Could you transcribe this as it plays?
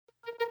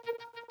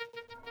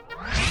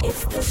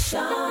It's the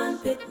Sean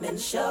Pittman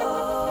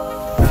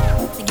Show.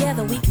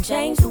 Together we can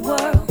change the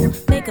world,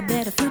 make a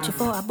better future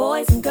for our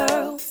boys and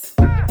girls.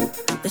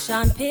 The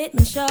Sean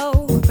Pittman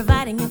Show,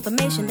 providing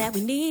information that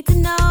we need to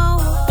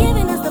know,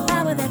 giving us the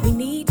power that we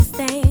need to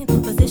stand,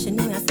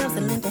 positioning ourselves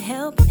and lend a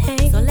helping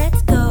hand. So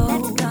let's go,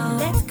 let's go,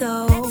 let's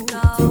go, let's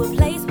go to a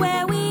place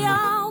where we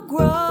all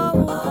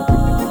grow.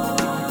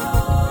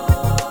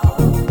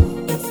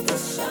 It's the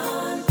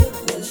Sean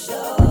Pittman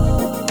Show.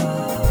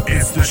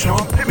 It's the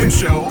Sean Pittman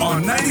Show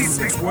on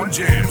 96.1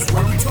 Jams,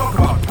 where we talk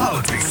about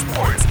politics,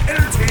 sports,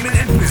 entertainment,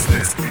 and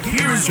business.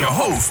 Here is your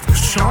host,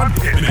 Sean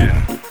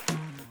Pittman.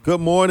 Good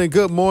morning.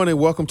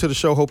 Welcome to the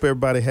show. Hope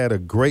everybody had a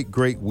great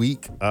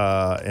week.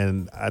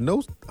 And I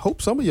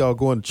hope some of y'all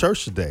going to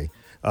church today.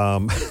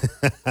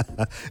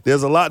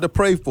 There's a lot to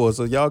pray for,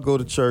 so y'all go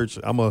to church.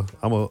 I'm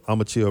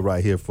a chill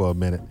right here for a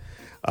minute.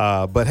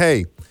 But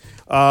hey,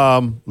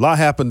 a lot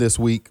happened this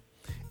week,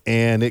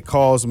 and it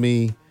caused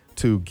me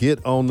to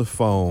get on the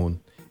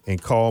phone and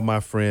call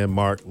my friend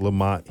Marc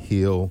Lamont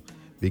Hill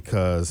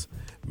because,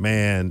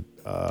 man,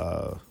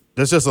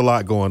 there's just a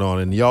lot going on.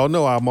 And y'all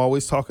know I'm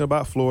always talking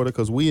about Florida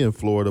because we in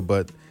Florida,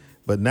 but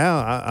now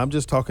I'm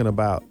just talking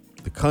about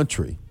the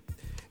country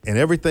and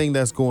everything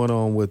that's going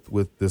on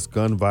with this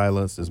gun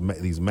violence,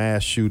 these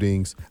mass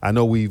shootings. I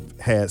know we've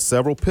had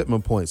several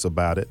Pittman points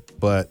about it,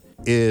 but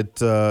it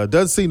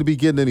doesn't seem to be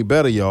getting any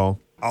better, y'all.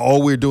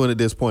 All we're doing at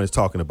this point is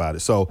talking about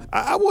it. So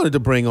I wanted to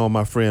bring on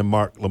my friend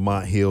Marc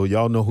Lamont Hill.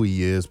 Y'all know who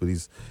he is, but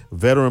he's a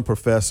veteran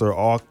professor,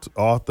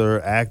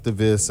 author,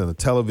 activist, and a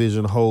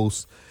television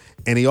host.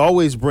 And he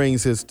always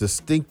brings his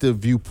distinctive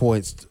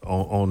viewpoints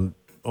on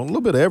a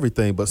little bit of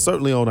everything, but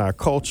certainly on our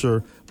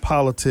culture,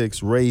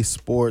 politics, race,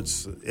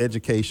 sports,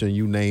 education,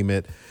 you name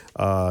it.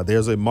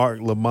 There's a Marc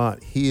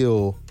Lamont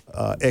Hill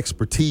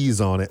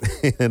expertise on it,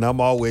 and I'm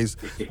always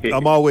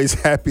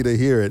happy to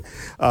hear it.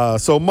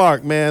 So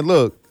Marc, man,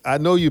 look, I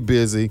know you're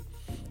busy,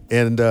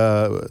 and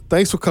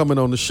thanks for coming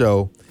on the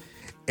show.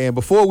 And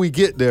before we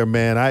get there,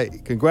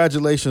 man,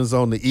 congratulations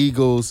on the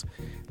Eagles.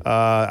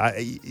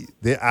 I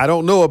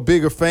don't know a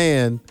bigger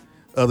fan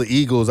of the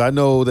Eagles. I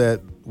know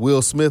that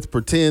Will Smith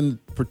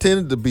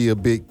pretended to be a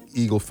big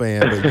Eagle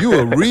fan, but you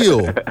a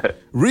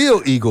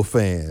real Eagle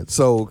fan.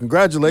 So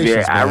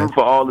congratulations, man. I root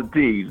for all the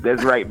teams.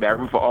 That's right, man. I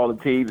root for all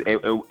the teams,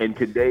 and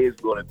today is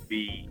going to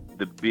be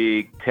the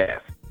big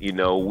test. You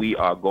know, we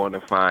are going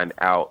to find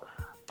out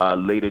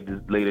later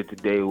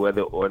today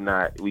whether or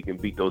not we can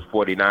beat those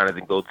 49ers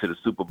and go to the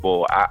Super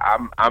Bowl. I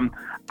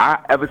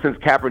ever since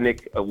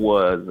Kaepernick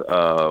was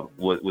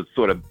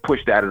sort of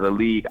pushed out of the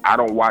league, I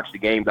don't watch the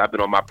games. I've been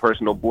on my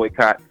personal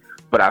boycott,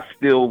 but I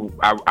still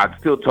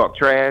talk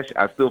trash.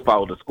 I still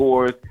follow the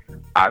scores.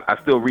 I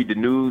still read the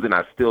news, and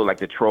I still like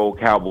to troll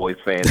Cowboys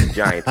fans and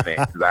Giants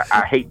fans because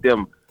I hate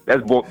them.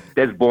 That's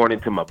born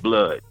into my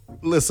blood.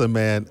 Listen,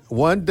 man,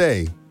 one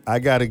day I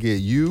got to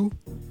get you,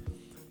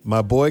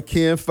 my boy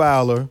Ken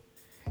Fowler,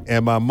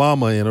 and my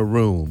mama in a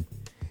room,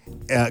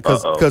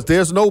 because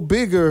there's no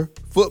bigger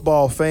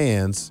football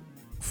fans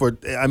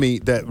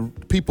that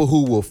people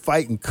who will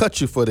fight and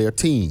cut you for their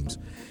teams.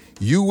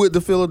 You with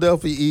the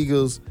Philadelphia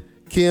Eagles,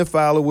 Ken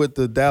Fowler with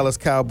the Dallas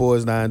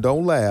Cowboys. Now, and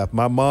don't laugh,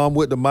 my mom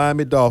with the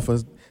Miami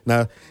Dolphins.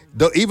 Now,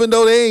 even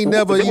though they ain't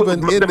never even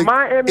in the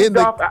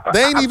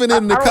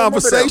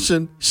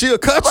conversation, she'll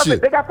cut you.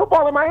 They got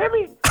football in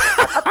Miami.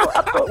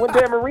 I thought when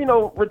Dan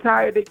Marino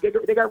retired, they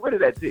got rid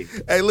of that team.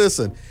 Hey,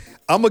 listen,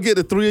 I'm going to get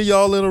the three of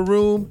y'all in a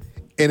room,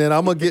 and then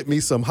I'm going to get me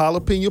some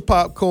jalapeno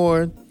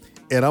popcorn,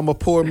 and I'm going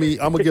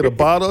to get a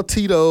bottle of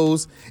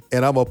Tito's,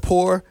 and I'm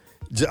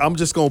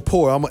just going to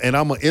pour, and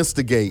I'm going to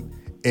instigate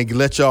and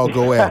let y'all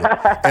go at it.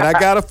 And I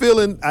got a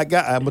feeling, I'm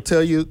going to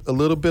tell you a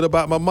little bit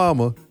about my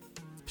mama.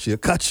 She'll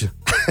cut you.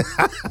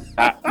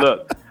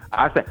 Look,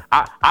 I said,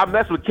 I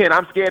mess with Ken.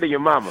 I'm scared of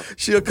your mama.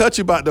 She'll cut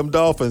you about them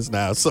Dolphins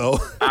now. So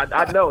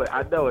I know it.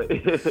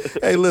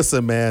 Hey,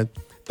 listen, man.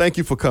 Thank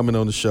you for coming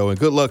on the show, and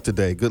good luck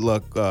today. Good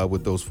luck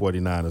with those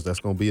 49ers. It's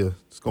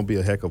gonna be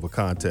a heck of a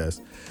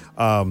contest.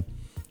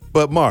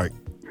 But Marc,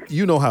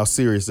 you know how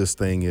serious this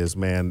thing is,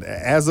 man.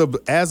 As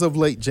of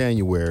late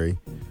January,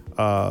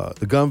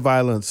 the Gun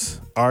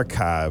Violence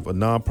Archive, a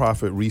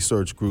nonprofit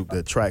research group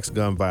that tracks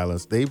gun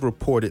violence, they've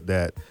reported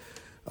that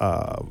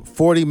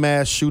 40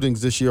 mass shootings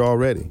this year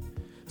already.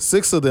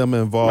 6 of them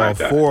involve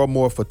 4 or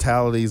more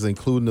fatalities,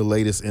 including the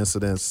latest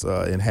incidents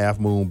in Half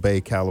Moon Bay,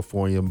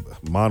 California,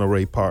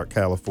 Monterey Park,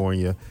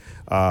 California.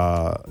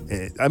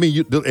 And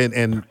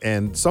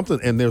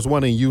there's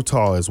one in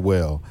Utah as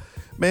well.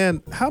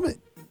 Man,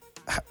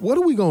 what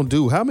are we gonna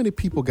do? How many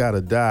people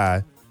gotta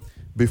die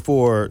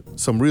before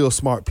some real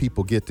smart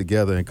people get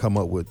together and come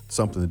up with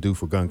something to do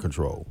for gun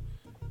control?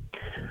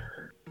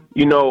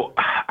 You know,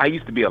 I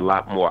used to be a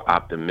lot more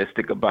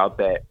optimistic about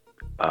that.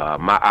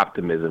 My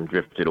optimism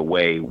drifted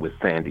away with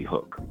Sandy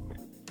Hook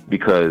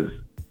because,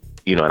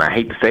 you know, and I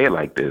hate to say it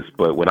like this,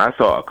 but when I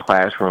saw a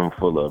classroom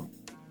full of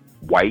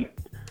white,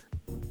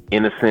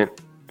 innocent,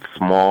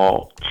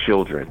 small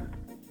children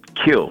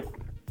killed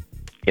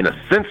in a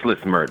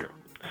senseless murder,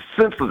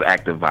 senseless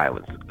act of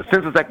violence, a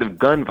senseless act of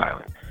gun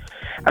violence,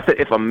 I said,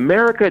 if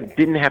America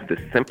didn't have the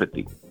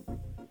sympathy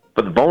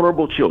for the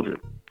vulnerable children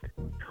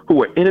who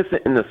were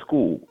innocent in the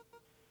school,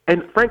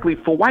 and frankly,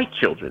 for white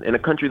children in a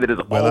country that has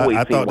always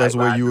I seen thought that's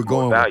white where you were lives as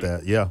more going with valuable.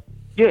 that.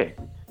 Yeah.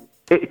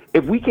 Yeah.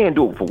 If we can't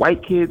do it for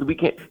white kids, we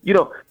can't.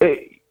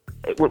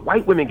 When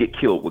white women get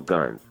killed with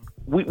guns,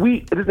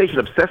 this nation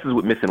obsesses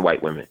with missing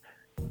white women.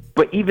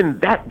 But even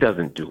that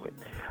doesn't do it.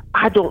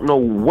 I don't know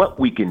what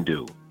we can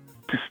do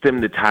to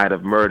stem the tide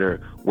of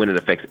murder when it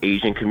affects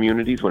Asian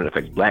communities, when it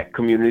affects black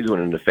communities, when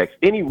it affects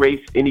any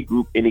race, any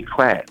group, any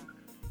class.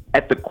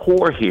 At the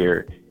core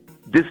here,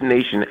 this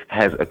nation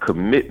has a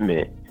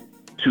commitment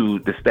to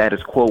the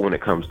status quo when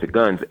it comes to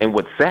guns. And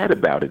what's sad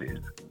about it is,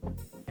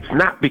 it's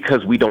not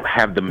because we don't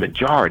have the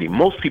majority.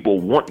 Most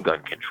people want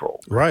gun control.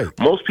 Right.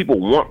 Most people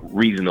want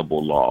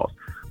reasonable laws.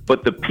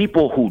 But the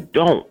people who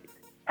don't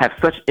have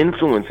such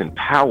influence and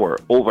power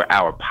over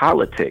our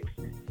politics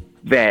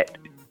that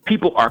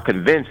people are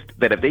convinced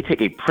that if they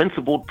take a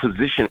principled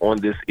position on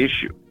this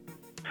issue,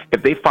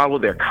 if they follow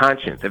their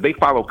conscience, if they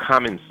follow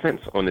common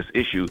sense on this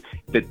issue,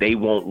 that they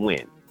won't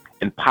win.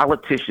 And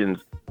politicians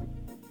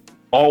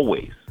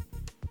always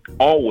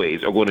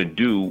are going to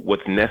do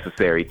what's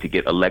necessary to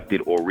get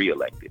elected or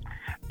reelected.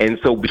 And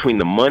so between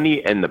the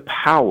money and the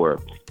power,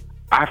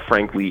 I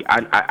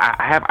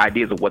have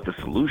ideas of what the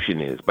solution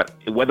is, but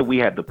whether we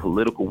have the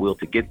political will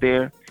to get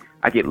there,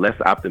 I get less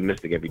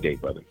optimistic every day,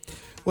 brother.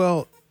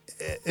 Well,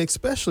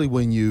 especially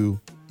when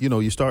you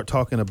start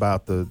talking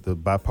about the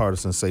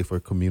Bipartisan Safer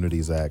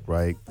Communities Act,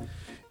 right?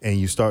 And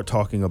you start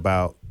talking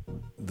about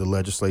the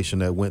legislation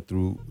that went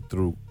through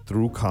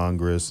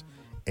Congress,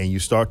 and you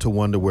start to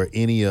wonder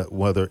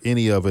whether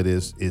any of it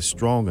is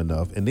strong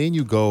enough. And then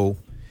you go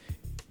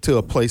to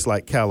a place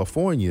like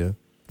California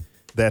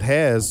that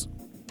has,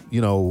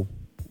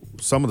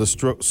 some of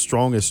the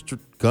strongest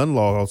gun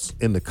laws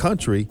in the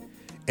country,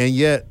 and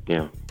yet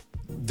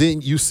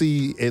then you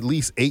see at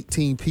least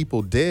 18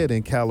 people dead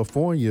in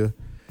California.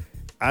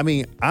 I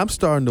mean, I'm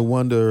starting to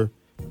wonder,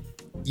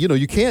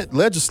 you can't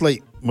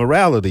legislate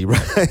morality,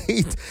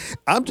 right?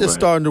 I'm just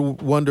starting to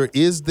wonder,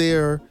 is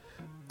there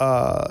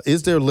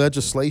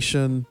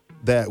legislation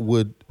that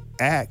would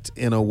act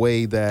in a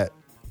way that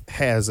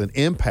has an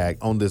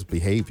impact on this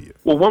behavior?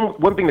 Well,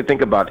 one thing to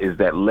think about is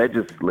that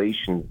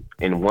legislation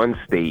in one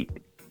state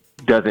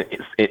doesn't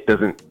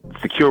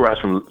secure us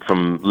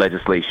from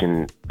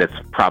legislation that's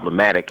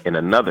problematic in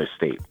another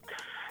state.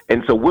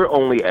 And so we're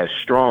only as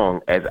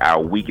strong as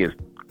our weakest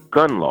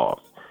gun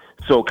laws.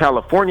 So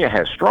California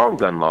has strong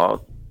gun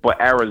laws,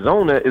 but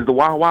Arizona is the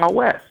Wild Wild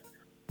West.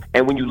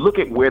 And when you look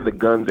at where the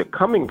guns are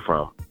coming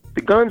from,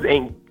 the guns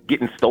ain't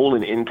getting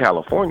stolen in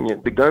California.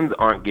 The guns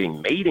aren't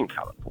getting made in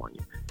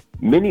California.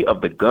 Many of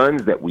the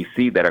guns that we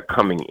see that are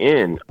coming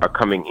in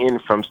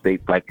from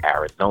states like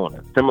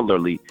Arizona.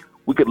 Similarly,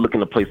 we could look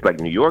in a place like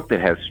New York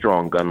that has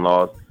strong gun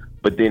laws,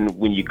 but then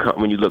when you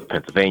look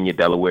Pennsylvania,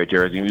 Delaware,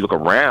 Jersey, and you look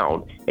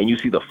around and you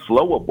see the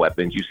flow of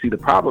weapons, you see the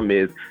problem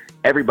is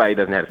everybody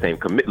doesn't have the same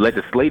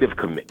legislative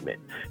commitment.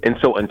 And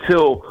so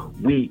until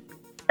we,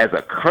 as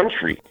a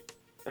country,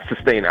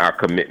 sustain our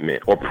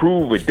commitment or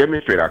prove or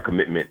demonstrate our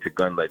commitment to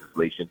gun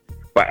legislation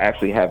by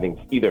actually having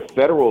either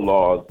federal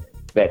laws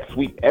that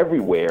sweep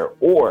everywhere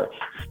or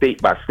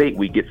state by state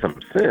we get some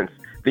sense,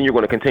 then you're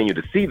going to continue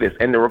to see this.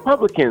 And the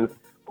Republicans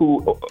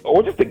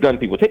or just the gun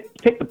people,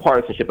 take the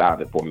partisanship out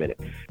of it for a minute.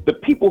 The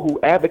people who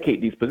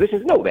advocate these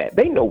positions know that.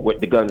 They know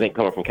what the guns ain't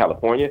coming from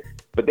California,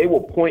 but they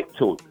will point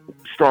to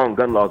strong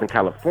gun laws in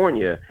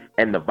California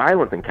and the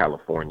violence in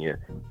California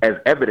as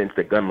evidence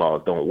that gun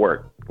laws don't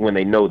work when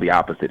they know the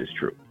opposite is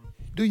true.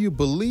 Do you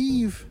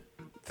believe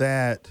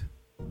that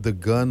the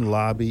gun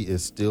lobby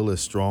is still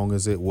as strong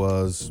as it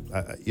was,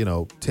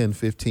 10,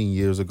 15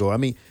 years ago? I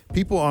mean,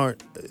 people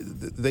aren't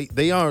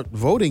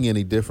voting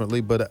any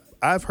differently, but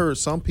I've heard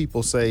some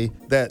people say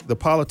that the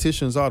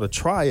politicians ought to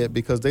try it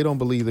because they don't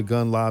believe the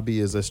gun lobby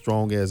is as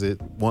strong as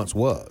it once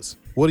was.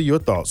 What are your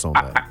thoughts on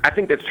that? I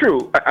think that's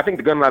true. I think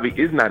the gun lobby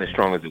is not as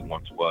strong as it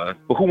once was,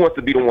 but who wants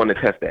to be the one to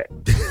test that?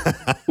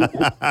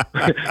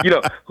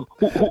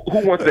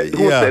 Who wants to,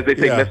 as they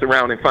say, mess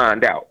around and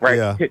find out,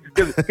 right?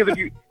 Because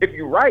if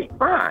you're right,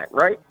 fine,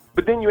 right?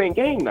 But then you ain't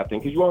gained nothing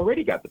because you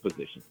already got the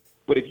position.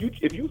 But if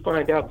you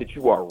find out that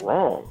you are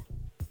wrong,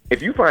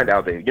 if you find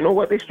out that,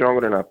 they're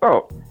stronger than I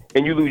thought,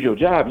 and you lose your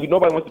job,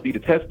 nobody wants to be the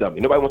test dummy.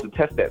 Nobody wants to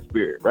test that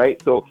spirit,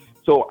 right? So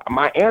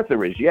my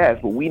answer is yes,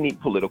 but we need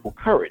political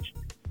courage.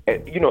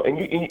 And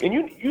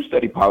you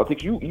study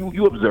politics.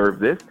 You observe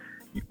this.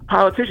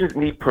 Politicians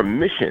need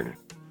permission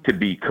to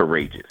be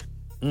courageous.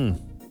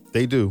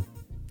 They do.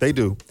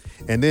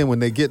 And then when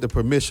they get the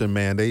permission,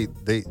 man,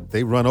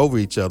 they run over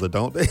each other,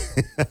 don't they?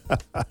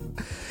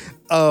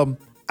 I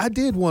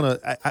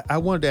wanted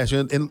to ask you,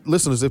 and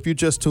listeners, if you're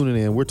just tuning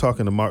in, we're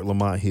talking to Marc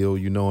Lamont Hill.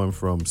 You know him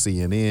from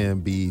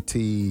CNN, BET,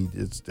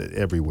 it's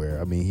everywhere.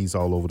 I mean, he's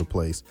all over the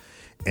place,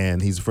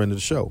 and he's a friend of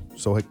the show.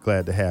 So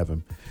glad to have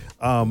him.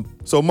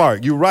 So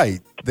Marc, you're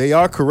right. They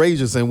are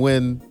courageous, and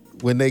when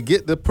when they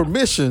get the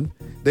permission,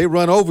 they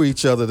run over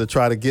each other to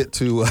try to get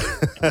to.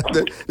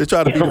 They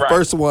try to be the Right.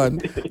 first one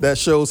that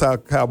shows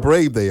how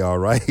brave they are,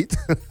 right?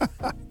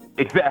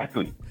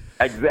 Exactly.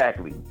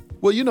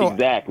 Well,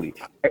 Exactly.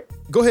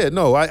 go ahead.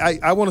 No,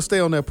 I want to stay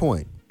on that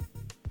point.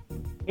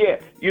 Yeah,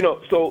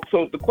 so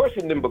the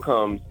question then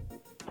becomes,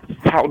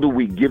 how do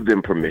we give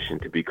them permission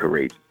to be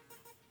courageous?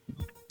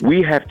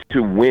 We have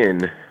to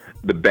win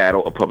the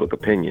battle of public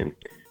opinion.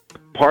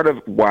 Part of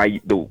why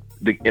the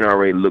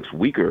NRA looks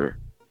weaker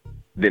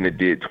than it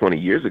did 20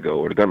 years ago,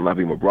 or the gun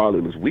lobby more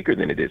broadly looks weaker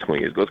than it did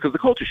 20 years ago, is because the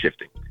culture's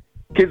shifting.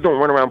 Kids don't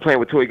run around playing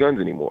with toy guns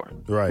anymore.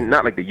 Right.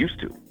 Not like they used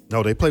to.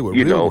 No, they play with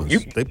real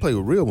ones. They play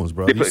with real ones,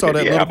 bro. You saw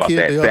that little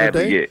kid the other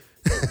day?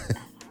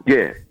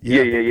 Yeah.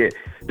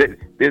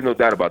 There's no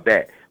doubt about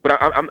that. But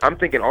I'm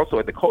thinking also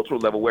at the cultural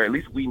level, where at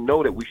least we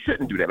know that we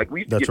shouldn't do that. Like,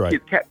 we used to give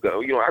kids cap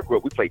guns. I grew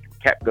up, we played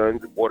cap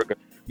guns and water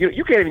guns.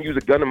 You can't even use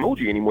a gun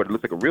emoji anymore that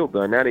looks like a real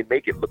gun. Now they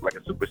make it look like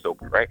a super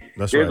soaker, right?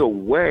 There's a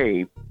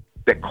way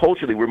that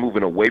culturally we're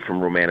moving away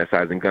from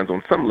romanticizing guns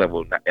on some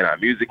level. In our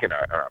music, in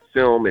our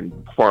film, and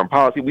foreign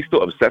policy, we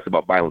still obsess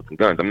about violence and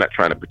guns. I'm not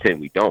trying to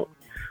pretend we don't.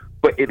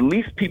 But at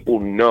least people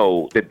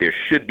know that there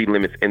should be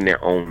limits in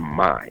their own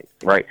minds,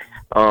 right?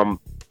 And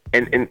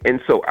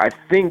so I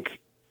think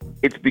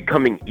it's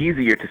becoming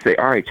easier to say,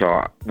 all right,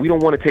 y'all, we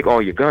don't want to take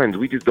all your guns.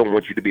 We just don't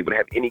want you to be able to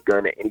have any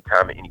gun at any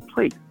time, at any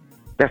place.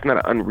 That's not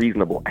an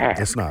unreasonable ask.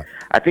 It's not.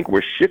 I think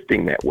we're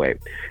shifting that way.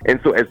 And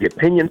so as the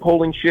opinion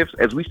polling shifts,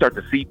 as we start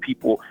to see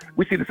people,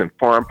 we see this in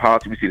foreign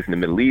policy, we see this in the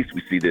Middle East,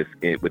 we see this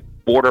with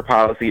border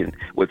policy, and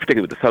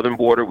particularly with the southern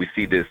border, we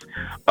see this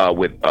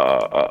with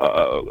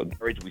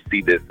marriage, we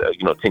see this,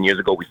 10 years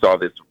ago, we saw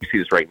this, we see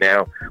this right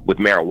now with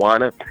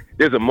marijuana.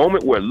 There's a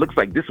moment where it looks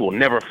like this will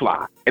never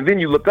fly. And then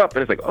you look up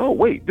and it's like, oh,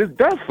 wait, this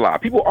does fly.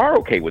 People are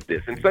okay with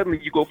this. And suddenly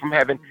you go from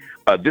having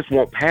this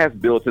won't pass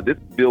bill to this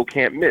bill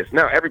can't miss.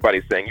 Now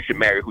everybody's saying you should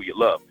marry who you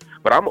love.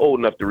 But I'm old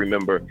enough to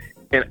remember,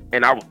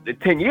 and I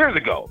 10 years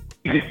ago,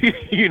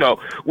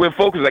 when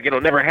folks was like,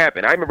 it'll never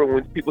happen. I remember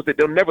when people said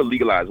they'll never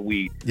legalize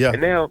weed. Yeah.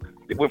 And now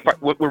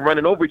we're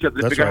running over each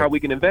other to figure out how we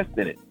can invest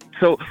in it.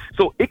 So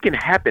it can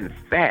happen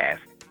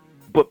fast,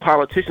 but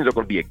politicians are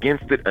going to be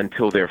against it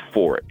until they're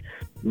for it.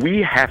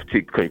 We have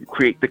to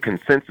create the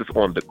consensus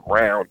on the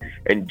ground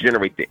and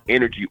generate the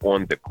energy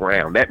on the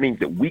ground. That means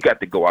that we got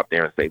to go out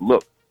there and say,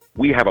 look,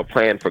 we have a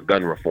plan for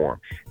gun reform.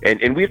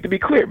 And we have to be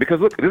clear,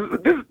 because look,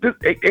 this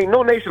ain't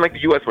no nation like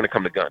the U.S. when it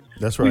comes to guns.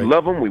 That's right. We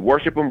love them. We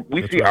worship them.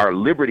 We see our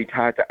liberty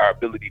tied to our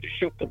ability to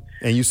shoot them.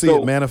 And you see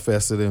it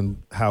manifested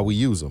in how we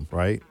use them,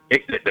 right?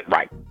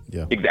 Right.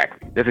 Yeah.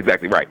 Exactly. That's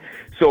exactly right.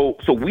 So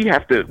we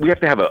have to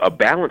have a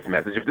balanced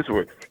message. If this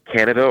were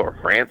Canada or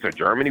France or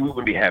Germany, we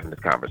wouldn't be having this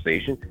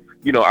conversation.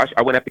 I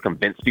wouldn't have to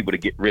convince people to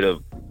get rid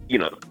of,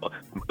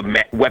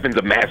 weapons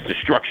of mass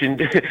destruction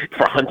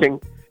for hunting.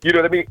 You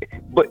know what I mean?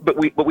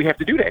 But we have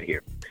to do that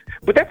here.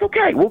 But that's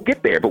okay. We'll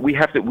get there. But we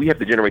have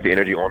to generate the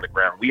energy on the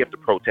ground. We have to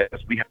protest.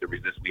 We have to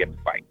resist. We have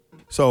to fight.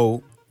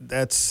 So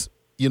that's,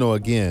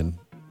 again,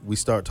 we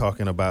start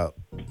talking about,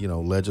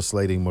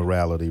 legislating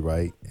morality,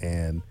 right?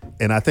 And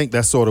I think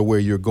that's sort of where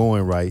you're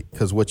going, right?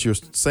 Because what you're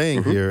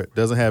saying here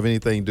doesn't have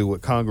anything to do with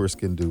what Congress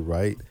can do,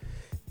 right?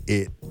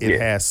 It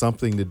has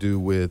something to do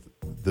with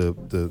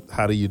the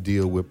how do you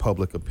deal with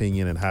public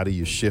opinion, and how do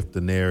you shift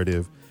the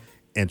narrative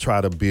and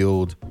try to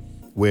build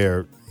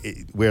where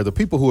the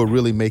people who are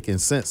really making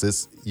sense,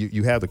 is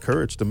you have the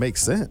courage to make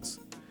sense.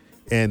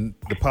 And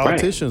the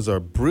politicians are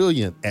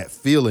brilliant at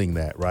feeling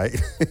that, right?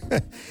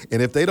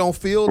 And if they don't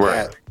feel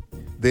that,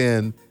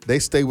 then they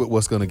stay with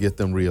what's going to get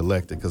them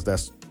reelected, because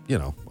that's,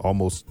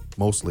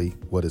 mostly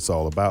what it's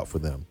all about for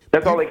them.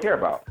 That's all they care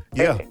about.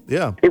 Yeah.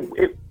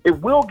 It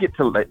will get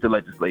to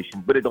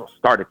legislation, but it don't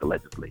start at the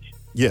legislation.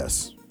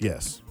 Yes.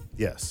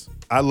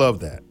 I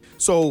love that.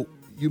 So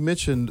you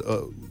mentioned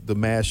the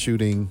mass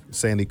shooting,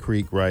 Sandy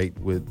Creek, right,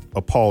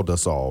 appalled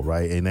us all,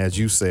 right? And as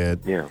you said,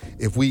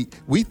 if we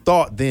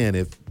thought then,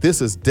 if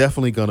this is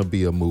definitely going to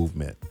be a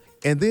movement,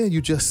 and then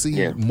you just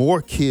see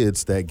more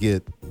kids that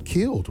get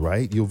killed,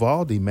 right?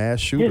 Uvalde mass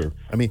shooter.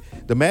 I mean,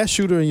 the mass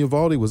shooter in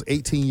Uvalde was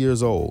 18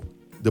 years old.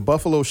 The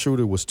Buffalo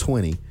shooter was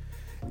 20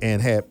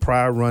 and had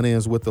prior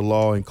run-ins with the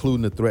law,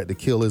 including the threat to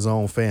kill his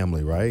own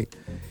family, right?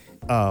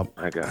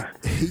 My God.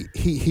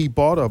 He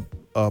bought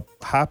a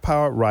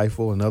high-powered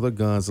rifle and other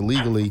guns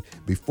illegally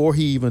before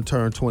he even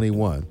turned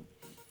 21.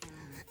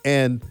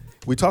 And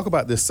we talk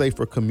about this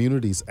Safer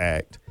Communities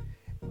Act,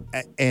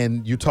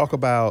 and you talk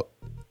about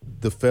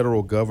the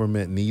federal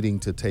government needing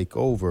to take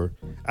over.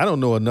 I don't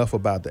know enough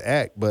about the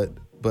act, but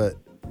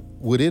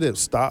would it have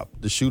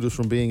stopped the shooters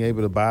from being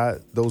able to buy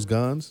those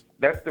guns?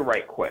 That's the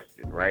right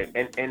question, right?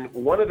 And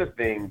one of the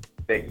things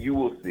that you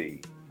will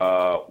see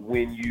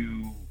when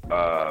you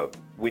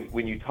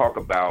talk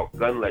about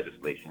gun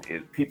legislation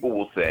is people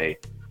will say,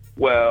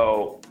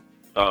 well,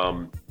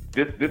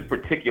 this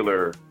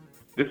particular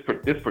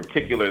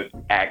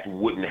act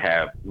wouldn't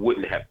have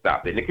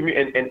stopped it.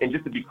 And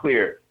just to be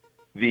clear,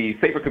 the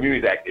Safer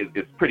Communities Act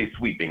is pretty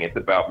sweeping. It's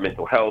about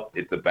mental health.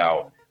 It's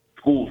about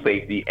school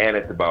safety and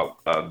it's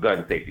about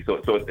gun safety.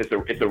 So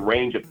it's a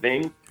range of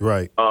things.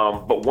 Right.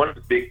 But one of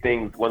the big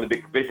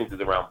provisions is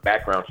around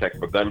background checks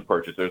for gun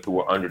purchasers who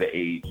are under the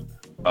age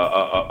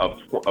of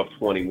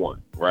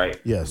 21. Right.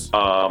 Yes.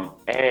 And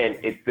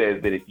it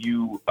says that if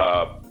you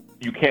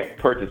can't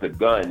purchase a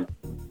gun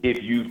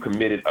if you've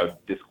committed a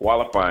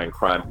disqualifying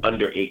crime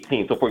under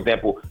 18. So, for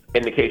example,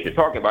 in the case you're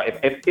talking about,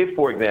 if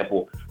for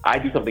example, I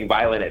do something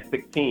violent at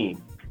 16,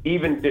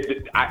 even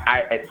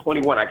at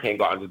 21, I can't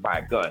go out and just buy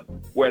a gun.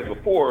 Whereas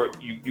before,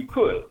 you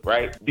could,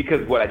 right?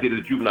 Because what I did as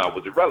a juvenile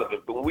was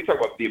irrelevant. But when we talk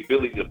about the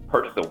ability to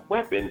purchase a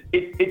weapon,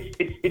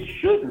 it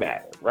should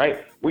matter,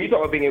 right? When you talk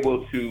about being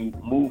able to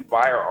move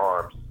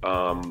firearms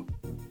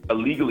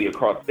illegally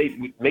across states,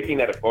 making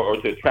that or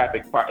to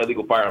traffic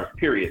illegal firearms,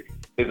 period,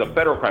 is a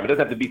federal crime. It doesn't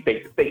have to be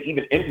state to state.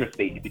 Even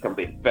interstate, it becomes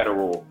a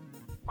federal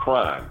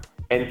crime.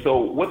 And so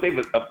what they've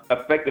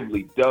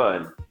effectively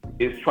done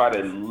is try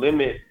to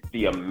limit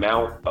the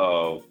amount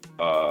of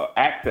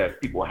access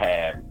people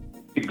have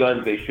to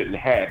guns they shouldn't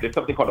have. There's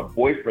something called a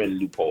boyfriend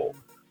loophole,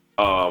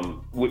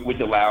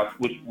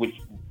 which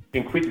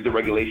increases the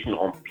regulation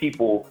on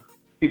people's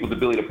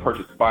ability to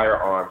purchase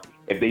firearms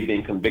if they've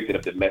been convicted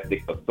of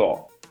domestic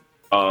assault.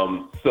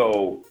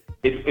 So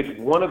it's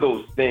one of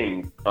those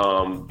things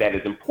that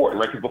is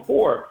important, right? Because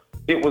before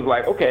it was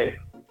like, okay,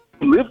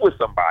 you live with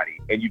somebody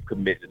and you've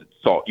committed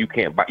assault, you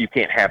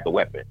can't have the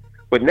weapon.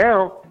 But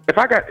now, if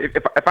I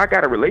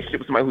got a relationship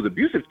with somebody who's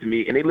abusive to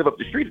me and they live up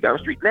the street or down the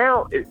street,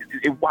 now it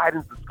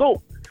widens the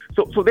scope.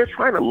 So they're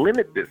trying to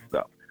limit this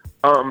stuff.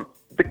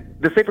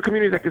 The Safer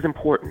Communities Act is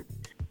important.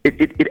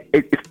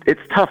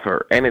 It's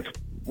tougher and it's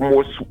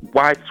more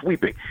wide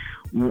sweeping.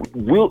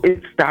 Will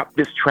it stop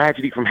this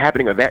tragedy from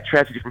happening or that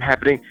tragedy from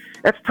happening?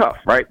 That's tough,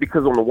 right?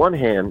 Because on the one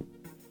hand,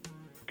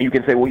 you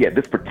can say, well, yeah,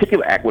 this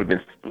particular act would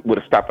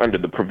have stopped under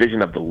the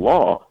provision of the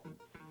law,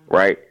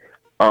 right?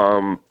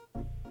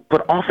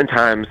 But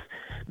oftentimes,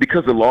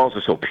 because the laws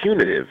are so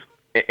punitive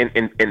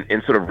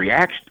and sort of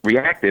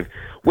reactive,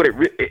 what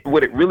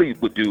it really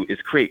would do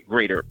is create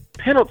greater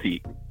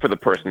penalty for the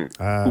person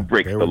who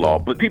breaks the law.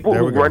 But people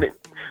who run it,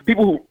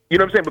 people who, you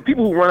know what I'm saying? But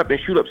people who run up and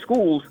shoot up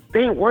schools,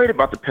 they ain't worried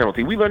about the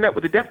penalty. We learned that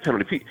with the death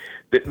penalty.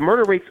 The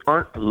murder rates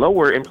aren't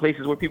lower in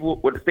places where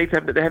the states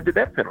have the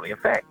death penalty. In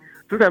fact,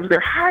 sometimes they're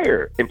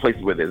higher in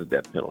places where there's a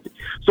death penalty.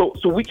 So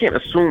we can't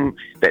assume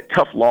that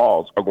tough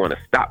laws are going to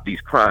stop these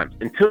crimes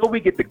until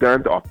we get the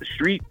guns off the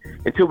street,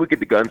 until we get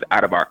the guns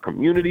out of our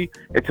community,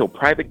 until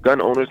private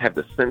gun owners have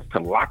the sense to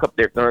lock up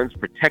their guns,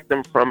 protect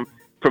them from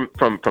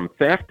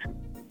theft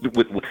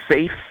with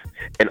safe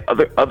and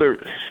other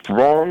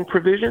strong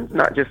provisions,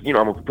 not just, I'm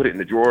going to put it in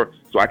the drawer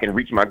so I can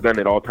reach my gun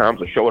at all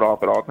times or show it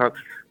off at all times.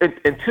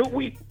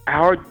 Until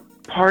our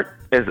part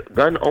as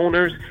gun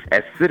owners,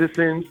 as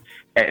citizens,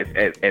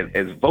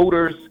 as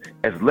voters,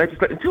 as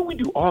legislators, until we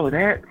do all of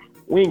that,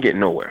 we ain't getting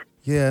nowhere.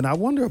 Yeah, and I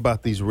wonder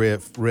about these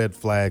red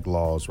flag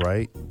laws,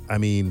 right? I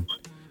mean,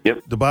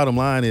 yep. The bottom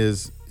line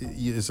is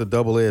it's a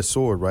double-edged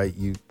sword, right?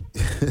 You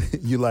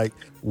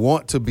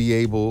want to be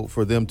able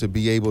for them to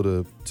be able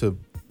to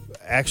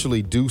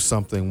actually do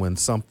something when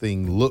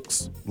something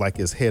looks like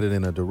it's headed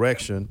in a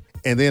direction,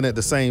 and then at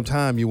the same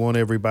time you want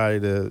everybody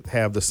to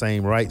have the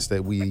same rights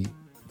that we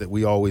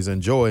always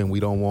enjoy, and we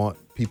don't want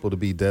people to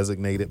be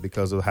designated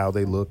because of how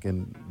they look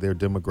and their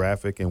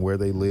demographic and where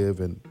they live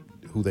and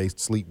who they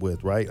sleep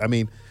with, right? I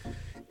mean,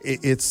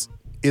 it's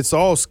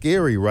all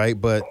scary, right?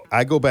 But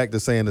I go back to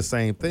saying the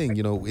same thing,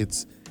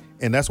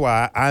 and that's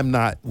why I'm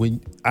not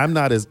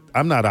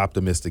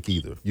optimistic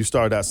either. You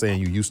started out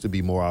saying you used to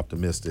be more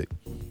optimistic.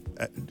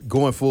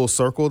 Going full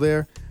circle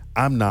there,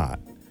 I'm not,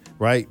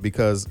 right?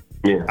 Because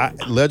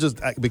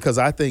because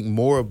I think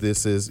more of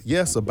this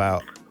is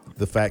about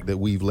the fact that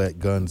we've let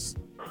guns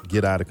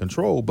get out of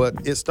control,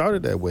 but it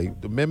started that way.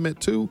 Amendment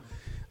 2,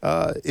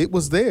 it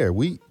was there.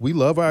 We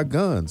love our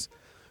guns,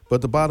 but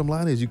the bottom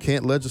line is you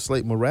can't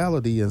legislate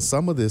morality, and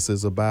some of this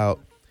is about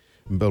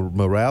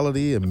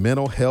morality and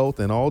mental health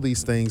and all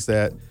these things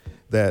that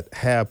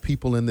have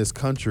people in this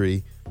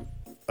country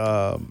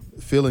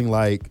feeling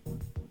like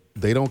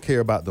they don't care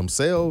about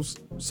themselves,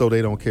 so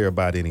they don't care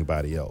about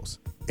anybody else.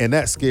 And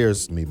that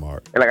scares me,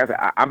 Mark. And like I said,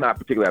 I'm not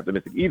particularly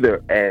optimistic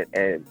either.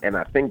 And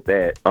I think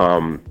that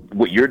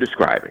what you're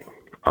describing,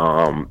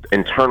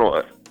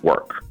 internal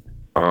work,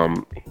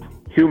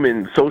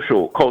 human,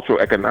 social, cultural,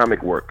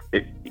 economic work,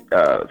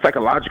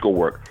 psychological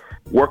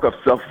work of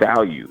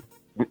self-value,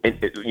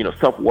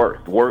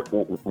 self-worth,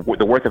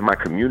 the worth of my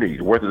community,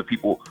 the worth of the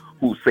people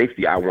whose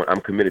safety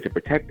I'm committed to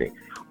protecting.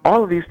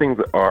 All of these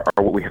things are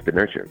what we have to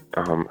nurture.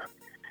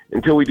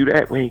 Until we do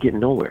that, we ain't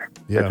getting nowhere.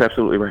 Yeah. That's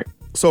absolutely right.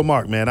 So,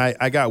 Mark, man,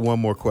 I got one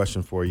more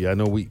question for you. I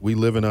know we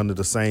living under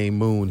the same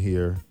moon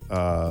here,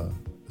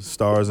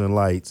 stars and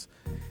lights,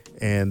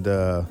 and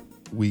I'm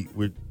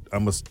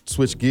gonna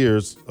switch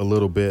gears a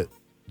little bit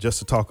just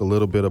to talk a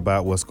little bit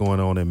about what's going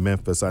on in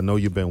Memphis. I know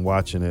you've been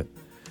watching it.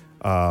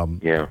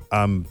 Yeah.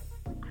 I'm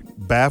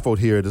baffled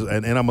here,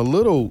 and I'm a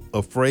little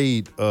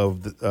afraid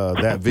of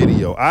that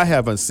video. I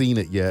haven't seen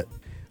it yet,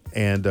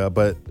 and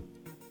but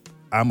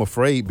I'm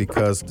afraid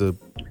because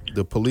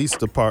the police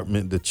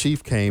department, the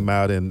chief came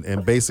out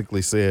and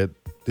basically said,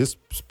 this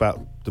is about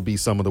to be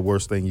some of the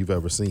worst thing you've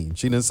ever seen.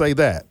 She didn't say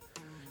that,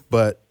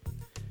 but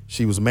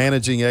she was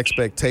managing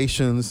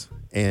expectations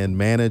and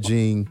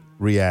managing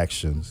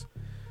reactions.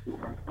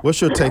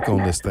 What's your take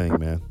on this thing,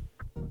 man?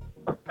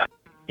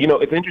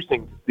 It's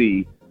interesting to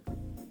see.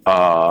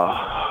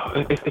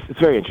 It's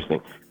very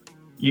interesting.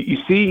 You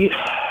see,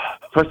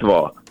 first of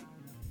all,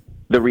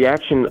 the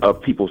reaction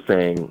of people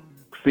saying,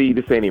 see,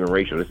 this ain't even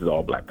racial. This is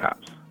all black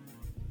cops.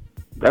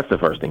 That's the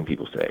first thing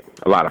people say.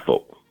 A lot of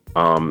folk.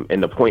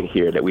 And the point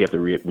here that we have to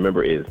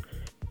remember is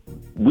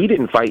we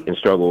didn't fight and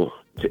struggle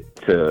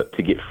to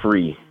get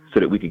free so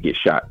that we could get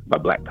shot by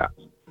black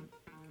cops.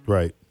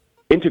 Right.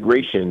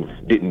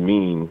 Integration didn't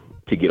mean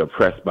to get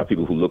oppressed by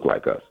people who look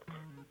like us.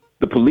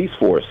 The police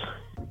force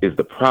is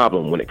the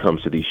problem when it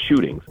comes to these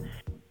shootings.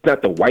 It's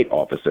not the white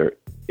officer.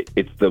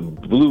 It's the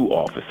blue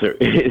officer.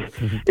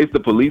 It's the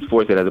police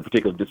force that has a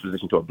particular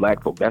disposition toward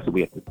black folk. That's what we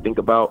have to think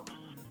about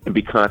and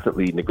be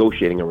constantly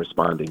negotiating and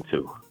responding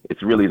to.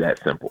 It's really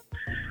that simple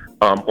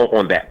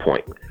on that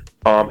point.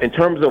 In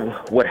terms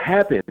of what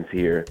happens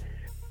here,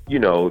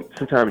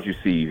 sometimes you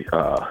see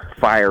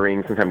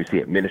firing, sometimes you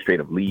see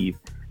administrative leave.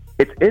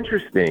 It's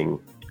interesting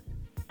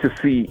to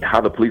see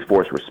how the police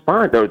force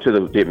responded, or to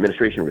the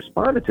administration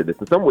responded to this.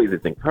 In some ways,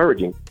 it's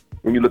encouraging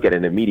when you look at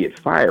an immediate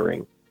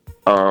firing.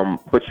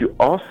 But you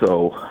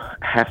also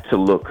have to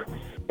look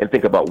and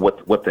think about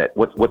what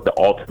the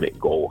ultimate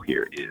goal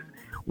here is.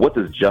 What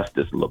does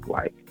justice look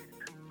like?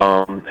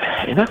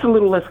 And that's a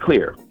little less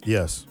clear.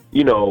 Yes.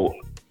 The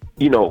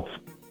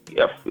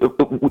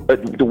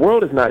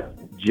world is not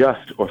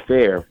just or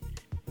fair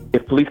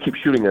if police keep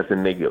shooting us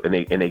and they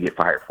get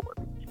fired for it.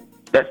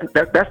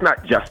 That's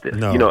not justice.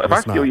 No, if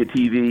I steal your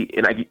TV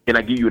and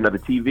I give you another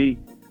TV,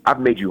 I've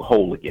made you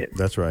whole again.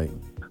 That's right.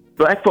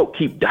 Black folk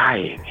keep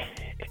dying,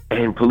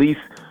 and police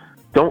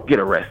don't get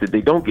arrested. They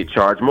don't get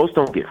charged. Most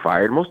don't get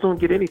fired. Most don't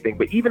get anything.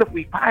 But even if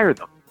we fire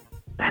them,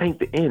 that ain't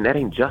the end. That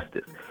ain't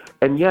justice.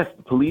 And yes,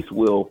 the police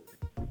will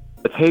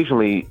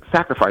occasionally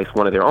sacrifice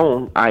one of their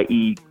own,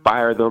 i.e.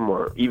 fire them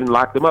or even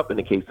lock them up in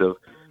the case of,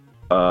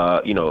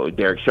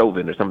 Derek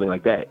Chauvin or something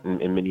like that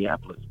in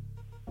Minneapolis.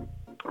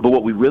 But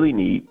what we really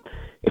need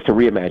is to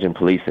reimagine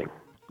policing.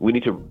 We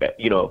need to,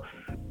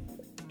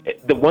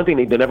 the one thing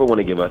they never want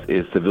to give us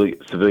is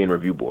civilian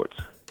review boards.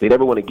 They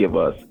never want to give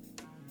us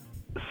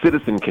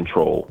citizen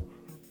control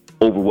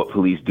over what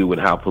police do and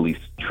how police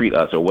treat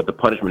us, or what the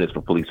punishment is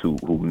for police who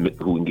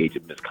engage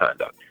in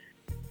misconduct.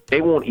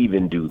 They won't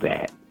even do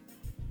that.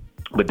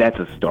 But that's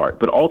a start.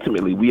 But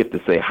ultimately, we have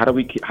to say, how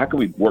can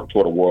we work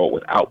toward a world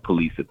without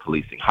police and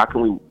policing? How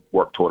can we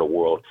work toward a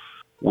world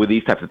where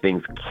these types of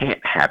things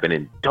can't happen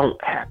and don't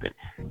happen?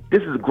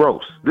 This is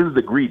gross. This is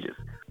egregious.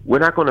 We're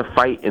not going to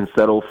fight and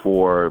settle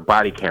for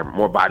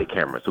more body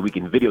cameras so we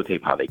can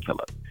videotape how they kill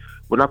us.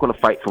 We're not going to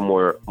fight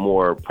for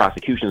more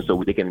prosecution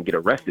so they can get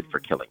arrested for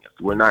killing us.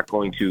 We're not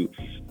going to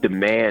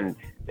demand,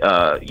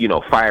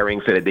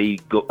 firing so that they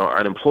are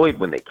unemployed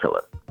when they kill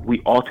us.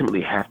 We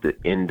ultimately have to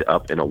end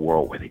up in a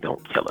world where they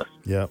don't kill us.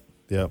 Yep.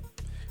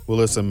 Well,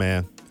 listen,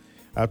 man,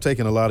 I've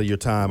taken a lot of your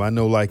time. I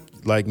know,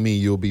 like me,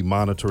 you'll be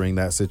monitoring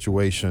that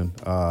situation.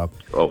 For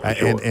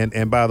sure.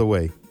 And by the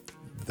way,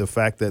 the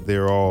fact that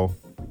they're all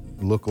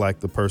look like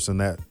the person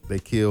that they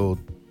killed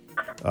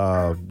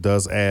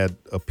does add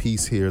a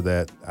piece here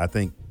that I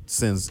think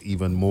sends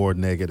even more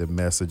negative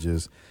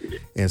messages,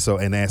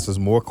 and answers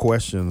more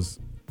questions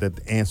that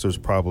the answers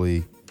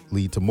probably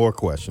lead to more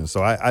questions.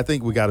 So I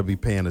think we got to be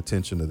paying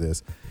attention to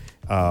this.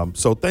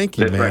 So thank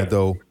you, man,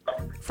 though,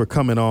 for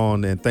coming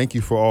on, and thank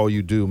you for all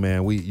you do,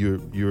 man.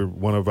 You're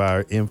one of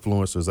our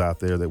influencers out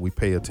there that we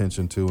pay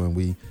attention to, and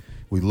we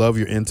love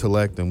your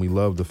intellect and we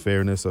love the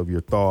fairness of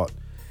your thought.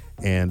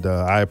 And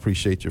I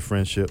appreciate your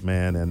friendship,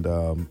 man.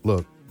 And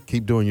look,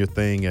 keep doing your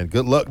thing, and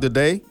good luck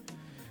today.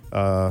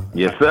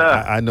 Yes,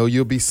 sir. I know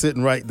you'll be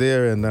sitting right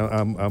there, and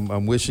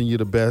I'm wishing you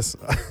the best.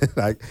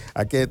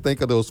 I can't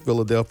think of those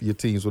Philadelphia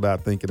teams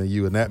without thinking of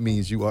you, and that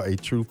means you are a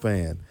true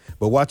fan.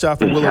 But watch out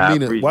for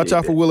Wilhelmina. Watch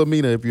out for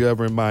Wilhelmina if you're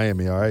ever in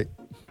Miami. All right.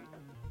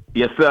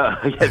 Yes, sir.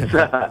 Yes,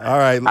 sir. All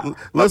right,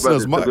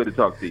 listeners. So good to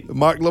talk to you.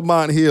 Marc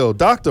Lamont Hill,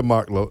 Dr.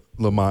 Marc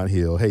Lamont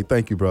Hill. Hey,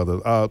 thank you,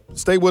 brother.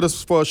 Stay with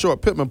us for a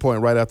short Pittman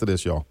Point right after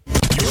this, y'all.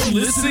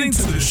 You're listening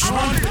to the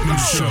Sean Pittman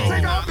Show.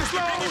 Everybody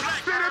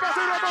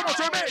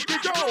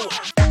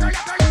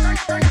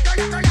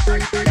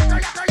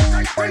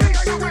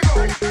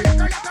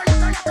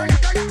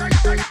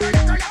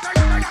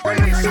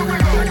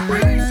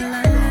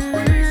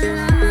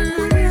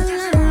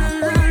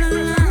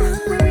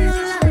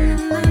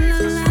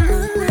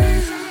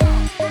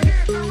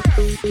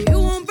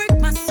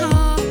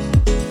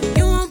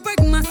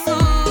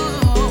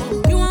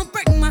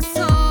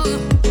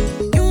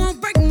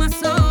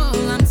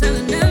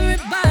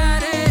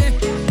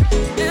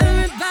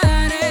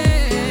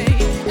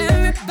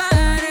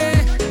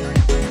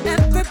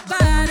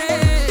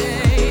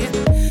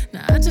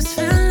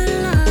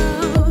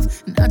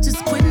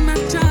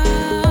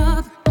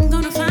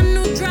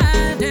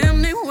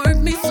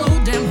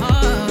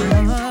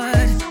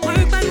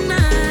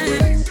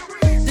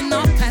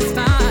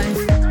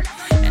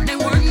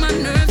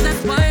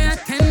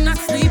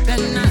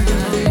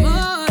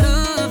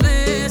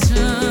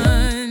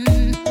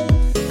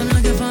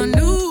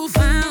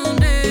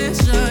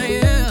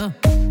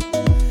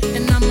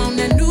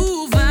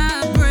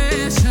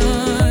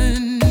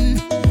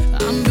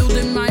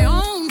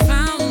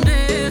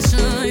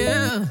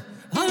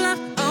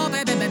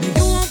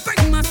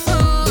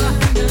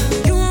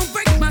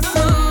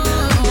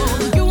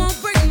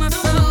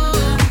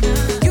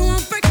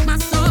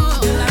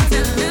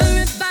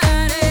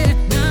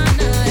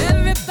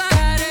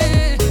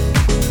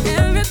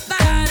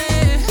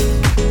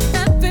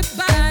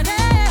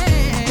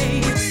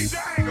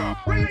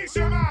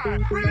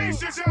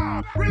Release your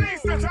job,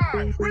 release the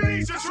time,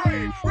 release your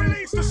trade,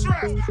 release the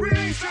stress,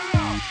 release your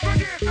love,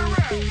 forget the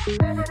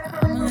rest.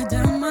 I'ma let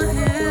down my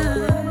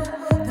hair,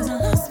 cause I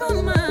lost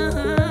my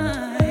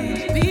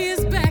mind. B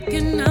is back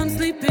and I'm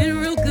sleeping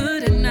real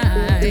good at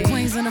night. The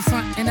queen's in the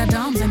front and the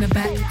dom's in the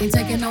back. Ain't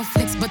taking no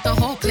flicks, but the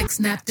whole click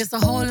snap. There's a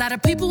whole lot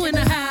of people in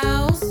the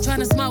house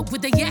trying to smoke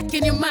with the yak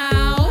in your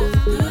mouth.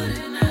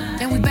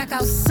 And we back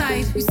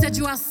outside. You said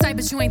you outside,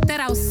 but you ain't that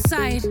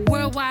outside.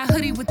 Worldwide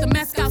hoodie with the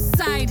mask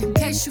outside. In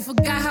case you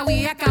forgot how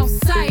we act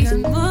outside.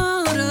 And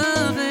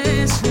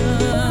motivation.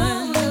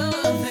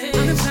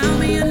 I've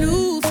found me a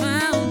new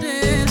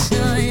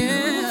foundation,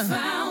 yeah.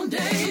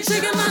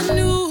 Trigger my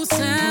new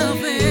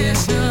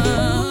salvation.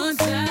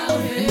 And I'ma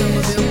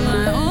build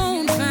my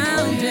own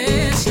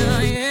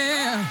foundation,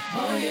 yeah.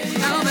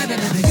 Oh, baby,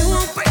 you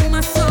won't break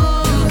my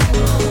soul.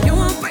 You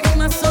won't break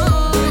my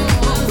soul.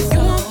 You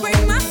won't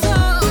break my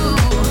soul.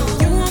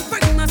 You won't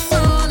break my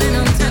soul. And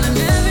I'm telling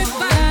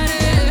everybody,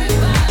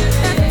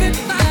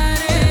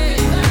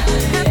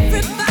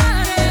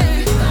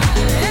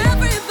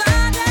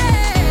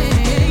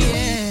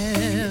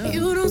 yeah.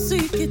 You don't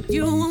seek it,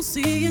 you won't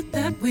see it,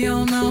 that we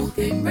all know.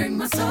 Can't break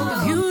my soul.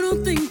 If you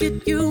don't think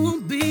it, you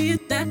won't be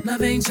it, that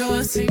love ain't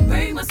yours. Can't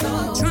break my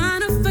soul.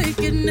 Trying to fake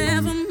it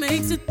never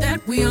makes it,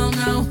 that we all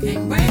know.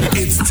 Can't break my soul.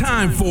 It's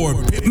time for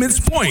Pittman's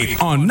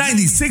Point on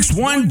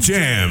 96.1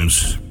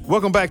 Jams.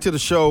 Welcome back to the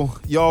show.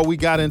 Y'all, we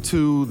got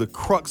into the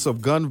crux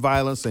of gun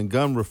violence and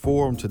gun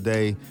reform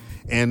today.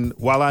 And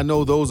while I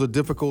know those are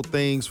difficult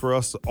things for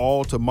us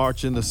all to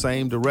march in the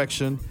same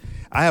direction,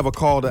 I have a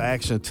call to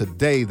action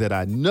today that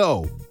I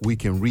know we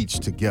can reach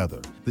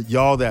together.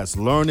 Y'all, that's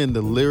learning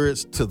the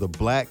lyrics to the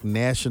Black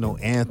National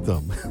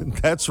Anthem.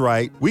 That's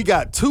right. We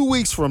got 2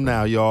 weeks from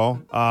now, y'all.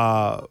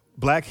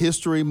 Black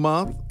History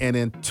Month. And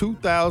in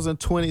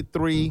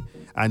 2023,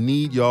 I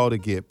need y'all to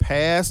get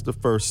past the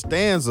first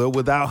stanza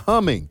without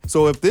humming.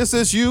 So if this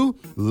is you,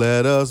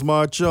 let us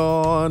march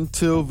on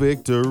till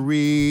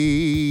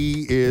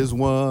victory is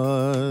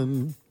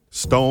won.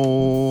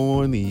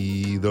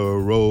 Stony the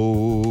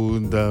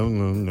road,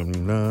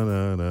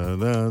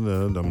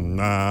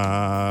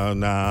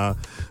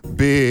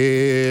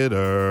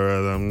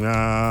 bitter,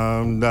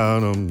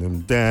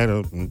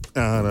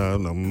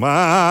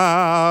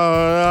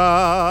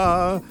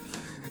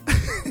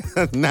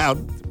 now,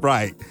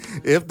 right,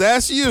 if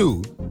that's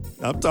you,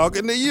 I'm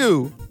talking to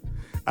you,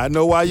 I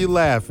know why you're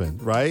laughing,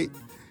 right?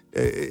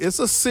 It's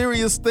a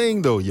serious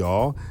thing though,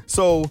 y'all.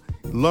 So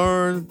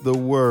learn the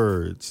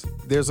words.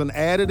 There's an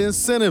added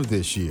incentive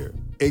this year.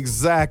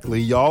 Exactly.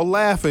 Y'all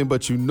laughing,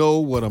 but you know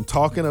what I'm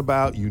talking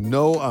about. You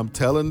know I'm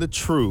telling the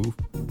truth.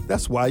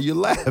 That's why you're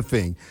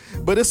laughing.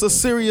 But it's a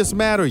serious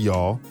matter,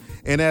 y'all.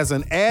 And as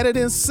an added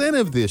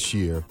incentive this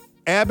year,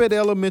 Abbott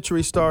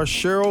Elementary star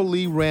Cheryl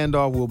Lee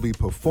Randolph will be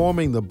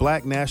performing the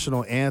Black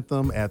National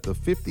Anthem at the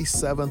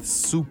 57th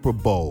Super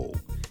Bowl.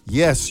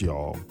 Yes,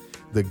 y'all.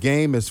 The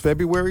game is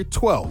February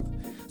 12th.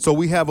 So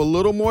we have a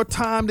little more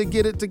time to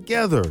get it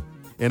together.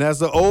 And as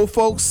the old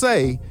folks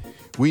say,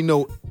 we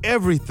know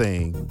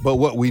everything but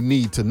what we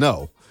need to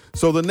know.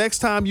 So the next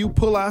time you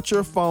pull out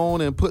your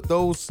phone and put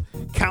those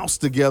counts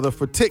together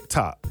for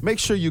TikTok, make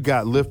sure you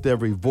got Lift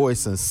Every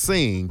Voice and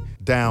Sing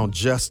down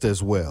just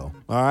as well.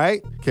 All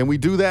right? Can we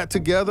do that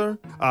together?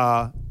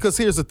 Because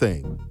here's the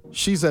thing.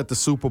 She's at the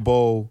Super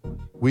Bowl.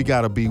 We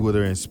got to be with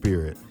her in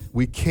spirit.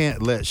 We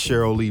can't let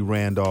Cheryl Lee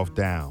Randolph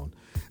down.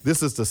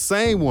 This is the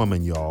same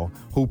woman, y'all,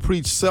 who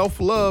preached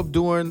self-love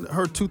during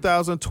her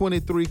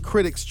 2023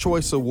 Critics'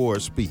 Choice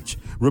Award speech.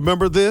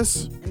 Remember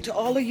this? And to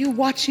all of you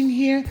watching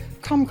here,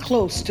 come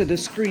close to the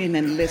screen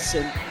and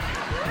listen.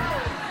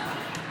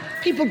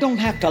 People don't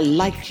have to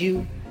like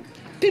you.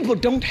 People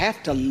don't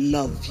have to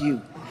love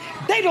you.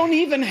 They don't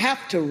even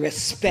have to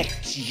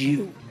respect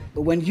you.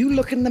 But when you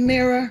look in the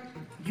mirror,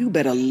 you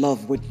better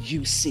love what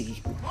you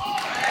see.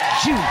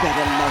 You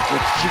better love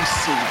what you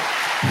see.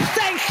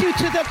 Thank you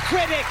to the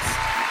critics.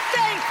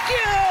 Thank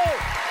you!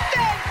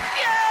 Thank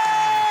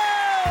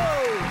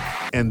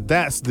you! And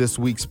that's this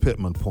week's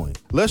Pittman Point.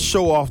 Let's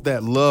show off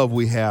that love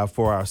we have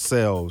for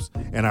ourselves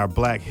and our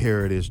Black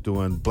heritage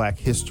during Black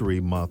History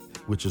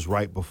Month, which is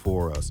right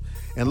before us.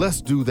 And let's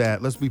do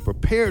that. Let's be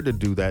prepared to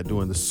do that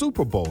during the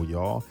Super Bowl,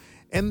 y'all.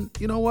 And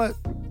you know what?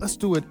 Let's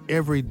do it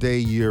every day,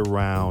 year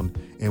round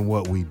in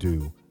what we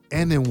do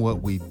and in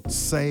what we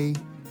say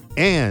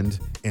and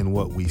in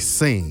what we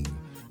sing.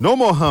 No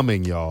more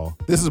humming, y'all.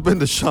 This has been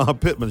the Sean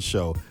Pittman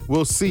Show.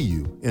 We'll see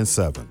you in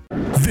 7.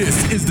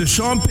 This is the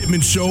Sean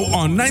Pittman Show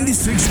on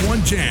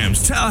 96.1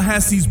 Jams,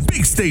 Tallahassee's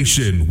big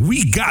station.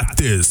 We got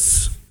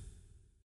this.